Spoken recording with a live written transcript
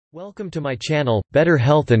Welcome to my channel, Better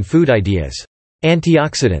Health and Food Ideas.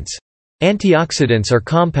 Antioxidants. Antioxidants are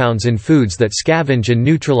compounds in foods that scavenge and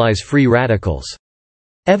neutralize free radicals.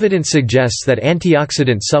 Evidence suggests that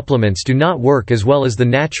antioxidant supplements do not work as well as the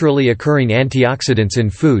naturally occurring antioxidants in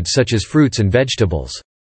foods such as fruits and vegetables.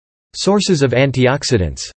 Sources of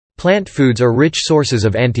antioxidants. Plant foods are rich sources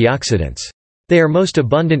of antioxidants. They are most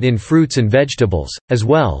abundant in fruits and vegetables, as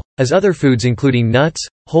well as other foods including nuts,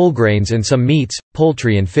 whole grains and some meats,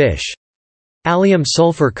 poultry and fish. Allium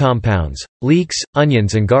sulfur compounds, leeks,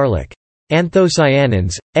 onions and garlic.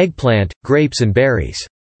 Anthocyanins, eggplant, grapes and berries.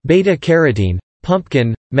 Beta-carotene,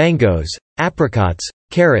 pumpkin, mangoes, apricots,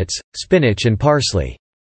 carrots, spinach and parsley.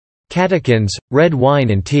 Catechins, red wine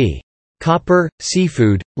and tea. Copper,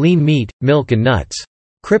 seafood, lean meat, milk and nuts.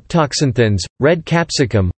 Cryptoxanthins, red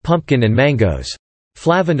capsicum, pumpkin and mangoes.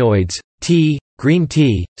 Flavonoids, tea, green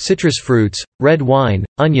tea, citrus fruits, red wine,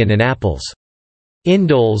 onion and apples.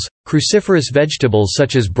 Indoles, cruciferous vegetables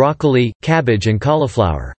such as broccoli, cabbage and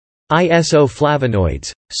cauliflower.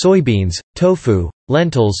 Isoflavonoids, soybeans, tofu,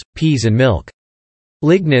 lentils, peas and milk.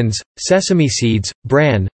 Lignans, sesame seeds,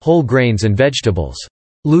 bran, whole grains and vegetables.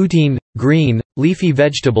 Lutein, green, leafy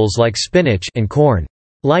vegetables like spinach and corn.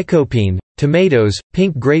 Lycopene, tomatoes,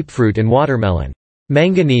 pink grapefruit and watermelon.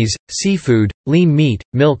 Manganese, seafood, lean meat,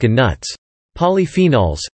 milk and nuts.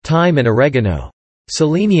 Polyphenols, thyme and oregano.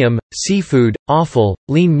 Selenium, seafood, offal,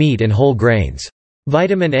 lean meat and whole grains.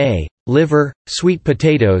 Vitamin A, liver, sweet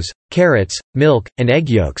potatoes, carrots, milk, and egg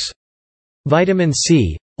yolks. Vitamin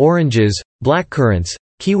C, oranges, blackcurrants,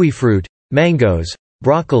 kiwi fruit, mangoes,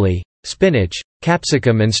 broccoli, spinach,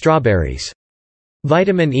 capsicum and strawberries.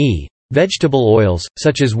 Vitamin E, vegetable oils,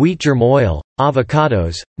 such as wheat germ oil,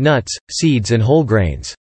 avocados, nuts, seeds and whole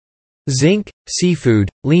grains. Zinc, seafood,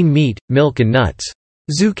 lean meat, milk and nuts.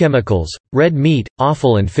 Zoochemicals, red meat,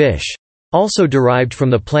 offal and fish. Also derived from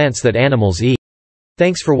the plants that animals eat.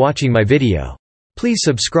 Thanks for watching my video. Please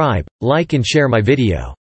subscribe, like and share my video.